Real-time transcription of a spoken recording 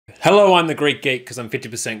Hello, I'm the Greek Geek because I'm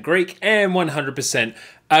 50% Greek and 100%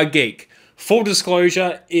 a geek. Full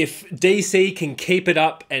disclosure, if DC can keep it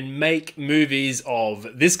up and make movies of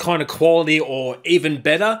this kind of quality or even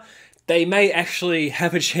better, they may actually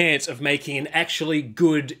have a chance of making an actually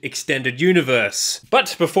good extended universe.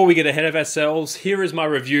 But before we get ahead of ourselves, here is my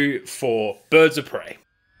review for Birds of Prey.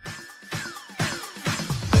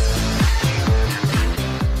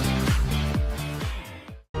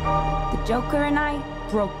 The Joker and I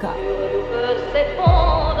broke up.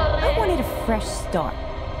 I wanted a fresh start.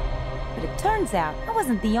 But it turns out I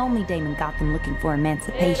wasn't the only dame in Gotham looking for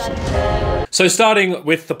emancipation. So starting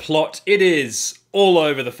with the plot, it is all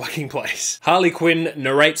over the fucking place. Harley Quinn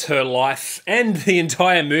narrates her life, and the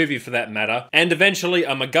entire movie for that matter, and eventually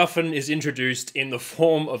a MacGuffin is introduced in the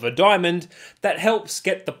form of a diamond that helps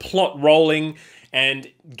get the plot rolling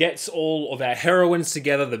and gets all of our heroines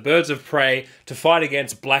together, the Birds of Prey, to fight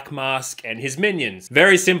against Black Mask and his minions.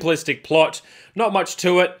 Very simplistic plot, not much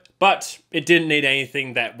to it, but it didn't need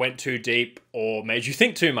anything that went too deep or made you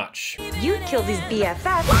think too much. You killed his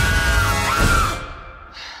BFF.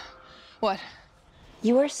 What?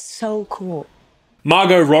 You are so cool.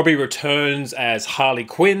 Margot Robbie returns as Harley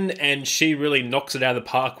Quinn, and she really knocks it out of the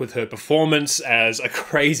park with her performance as a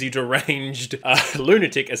crazy, deranged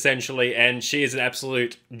lunatic, essentially, and she is an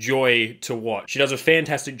absolute joy to watch. She does a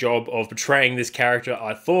fantastic job of portraying this character,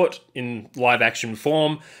 I thought, in live-action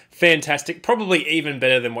form. Fantastic, probably even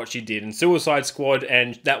better than what she did in Suicide Squad,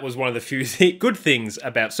 and that was one of the few good things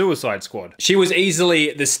about Suicide Squad. She was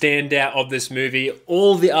easily the standout of this movie.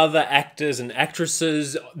 All the other actors and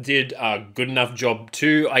actresses did a good enough job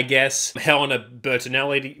too, I guess. Helena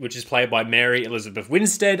Bertinelli, which is played by Mary Elizabeth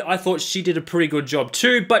Winstead, I thought she did a pretty good job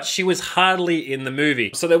too, but she was hardly in the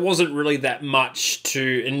movie. So there wasn't really that much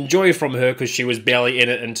to enjoy from her because she was barely in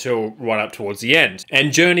it until right up towards the end.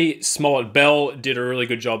 And Journey Smollett-Bell did a really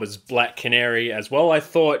good job as Black Canary as well. I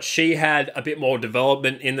thought she had a bit more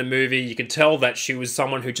development in the movie. You could tell that she was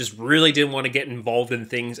someone who just really didn't want to get involved in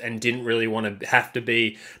things and didn't really want to have to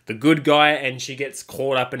be the good guy, and she gets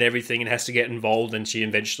caught up in everything and has to get involved, and she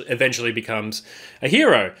eventually becomes a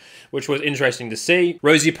hero, which was interesting to see.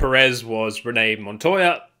 Rosie Perez was Renee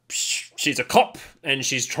Montoya. She's a cop and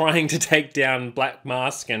she's trying to take down Black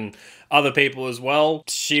Mask and other people as well.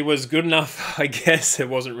 She was good enough, I guess. There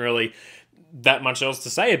wasn't really that much else to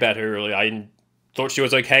say about her, really. I thought she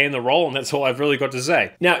was okay in the role, and that's all I've really got to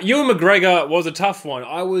say. Now, Ewan McGregor was a tough one.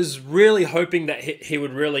 I was really hoping that he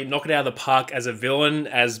would really knock it out of the park as a villain,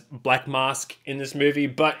 as Black Mask in this movie,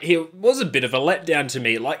 but he was a bit of a letdown to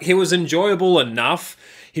me. Like, he was enjoyable enough.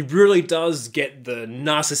 He really does get the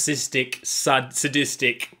narcissistic,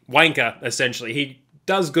 sadistic wanker, essentially. He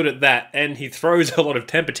does good at that, and he throws a lot of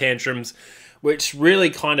temper tantrums, which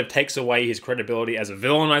really kind of takes away his credibility as a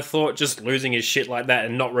villain, I thought, just losing his shit like that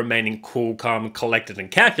and not remaining cool, calm, collected,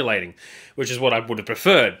 and calculating, which is what I would have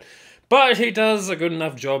preferred. But he does a good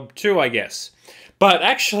enough job too, I guess. But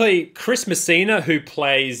actually, Chris Messina, who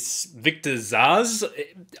plays Victor Zsasz,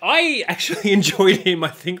 I actually enjoyed him, I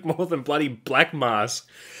think, more than bloody Black Mask.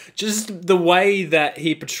 Just the way that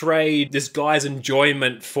he portrayed this guy's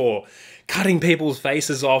enjoyment for cutting people's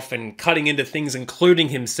faces off and cutting into things, including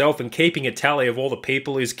himself, and keeping a tally of all the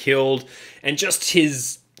people he's killed, and just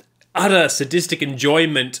his utter sadistic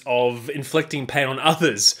enjoyment of inflicting pain on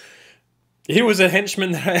others. He was a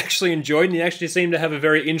henchman that I actually enjoyed, and he actually seemed to have a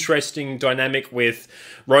very interesting dynamic with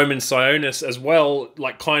Roman Sionis as well,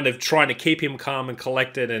 like kind of trying to keep him calm and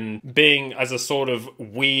collected and being as a sort of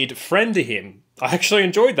weird friend to him. I actually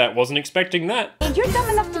enjoyed that, wasn't expecting that. You're dumb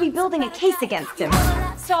enough to be building a case against him.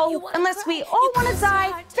 So, unless we all want to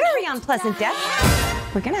die very unpleasant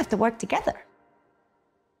deaths, we're gonna have to work together.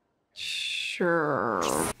 Sure.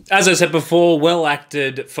 As I said before, well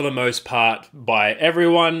acted for the most part by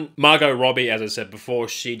everyone. Margot Robbie, as I said before,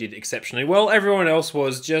 she did exceptionally well. Everyone else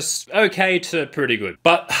was just okay to pretty good.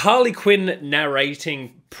 But Harley Quinn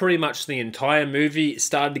narrating pretty much the entire movie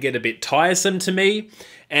started to get a bit tiresome to me.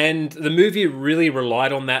 And the movie really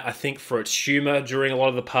relied on that, I think, for its humor during a lot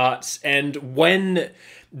of the parts. And when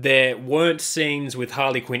there weren't scenes with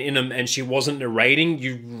Harley Quinn in them and she wasn't narrating,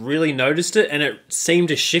 you really noticed it, and it seemed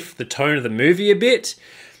to shift the tone of the movie a bit,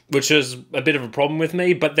 which is a bit of a problem with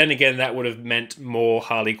me. But then again, that would have meant more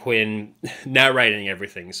Harley Quinn narrating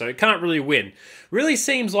everything, so it can't really win. Really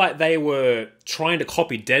seems like they were trying to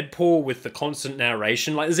copy Deadpool with the constant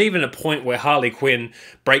narration. Like, there's even a point where Harley Quinn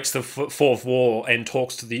breaks the fourth wall and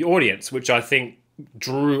talks to the audience, which I think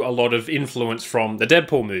drew a lot of influence from the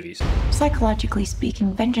Deadpool movies. Psychologically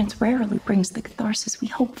speaking, vengeance rarely brings the catharsis we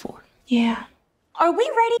hope for. Yeah. Are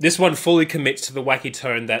we ready? This one fully commits to the wacky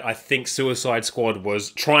tone that I think Suicide Squad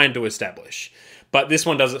was trying to establish. but this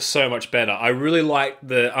one does it so much better. I really like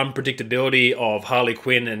the unpredictability of Harley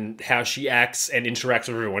Quinn and how she acts and interacts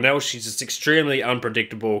with everyone else. She's just extremely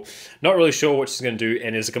unpredictable, not really sure what she's going to do,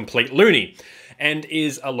 and is a complete loony, and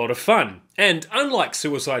is a lot of fun. And unlike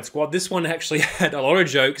Suicide Squad, this one actually had a lot of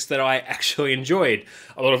jokes that I actually enjoyed.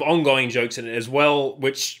 A lot of ongoing jokes in it as well,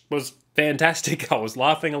 which was fantastic. I was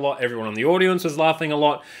laughing a lot. Everyone in the audience was laughing a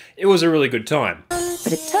lot. It was a really good time.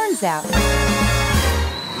 But it turns out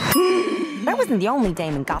that wasn't the only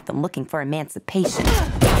dame in Gotham looking for emancipation.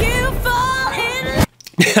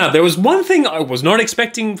 Now, there was one thing I was not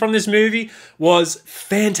expecting from this movie, was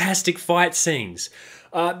fantastic fight scenes.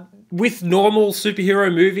 With normal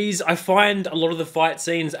superhero movies, I find a lot of the fight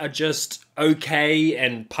scenes are just okay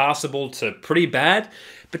and passable to pretty bad,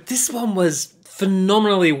 but this one was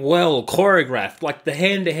phenomenally well choreographed. Like the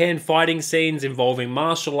hand-to-hand fighting scenes involving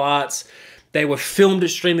martial arts, they were filmed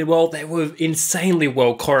extremely well, they were insanely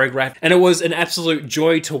well choreographed, and it was an absolute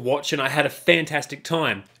joy to watch, and I had a fantastic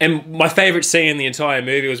time. And my favourite scene in the entire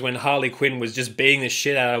movie was when Harley Quinn was just beating the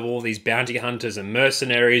shit out of all these bounty hunters and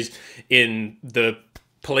mercenaries in the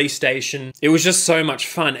police station. It was just so much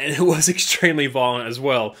fun, and it was extremely violent as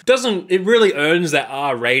well. It really earns that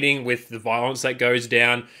R rating with the violence that goes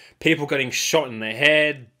down. People getting shot in the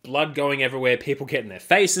head, blood going everywhere, people getting their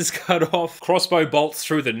faces cut off, crossbow bolts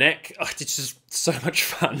through the neck. Oh, it's just so much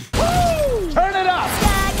fun. Woo! Turn it up!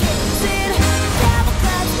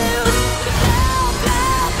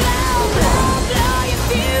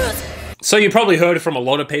 So you probably heard from a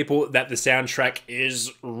lot of people that the soundtrack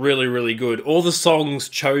is really, really good. All the songs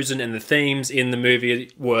chosen and the themes in the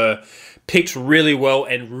movie were picked really well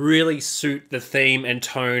and really suit the theme and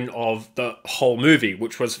tone of the whole movie,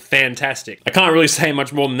 which was fantastic. I can't really say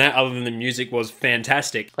much more than that other than the music was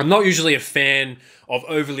fantastic. I'm not usually a fan of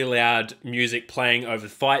overly loud music playing over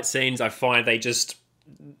fight scenes. I find they just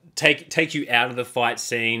take you out of the fight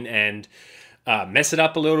scene and mess it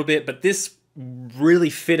up a little bit, but this really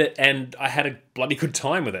fit it, and I had a bloody good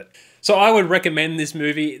time with it. So I would recommend this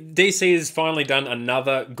movie. DC has finally done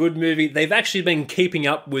another good movie. They've actually been keeping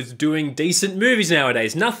up with doing decent movies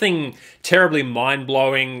nowadays. Nothing terribly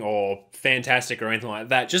mind-blowing or fantastic or anything like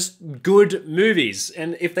that. Just good movies.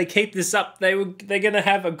 And if they keep this up, they're going to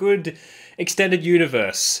have a good extended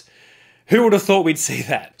universe. Who would have thought we'd see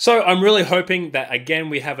that? So I'm really hoping that, again,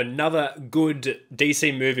 we have another good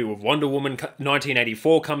DC movie with Wonder Woman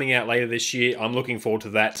 1984 coming out later this year. I'm looking forward to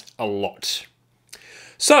that a lot.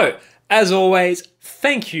 So, as always,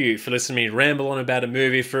 thank you for listening to me ramble on about a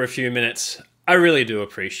movie for a few minutes. I really do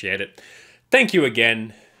appreciate it. Thank you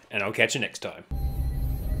again, and I'll catch you next time.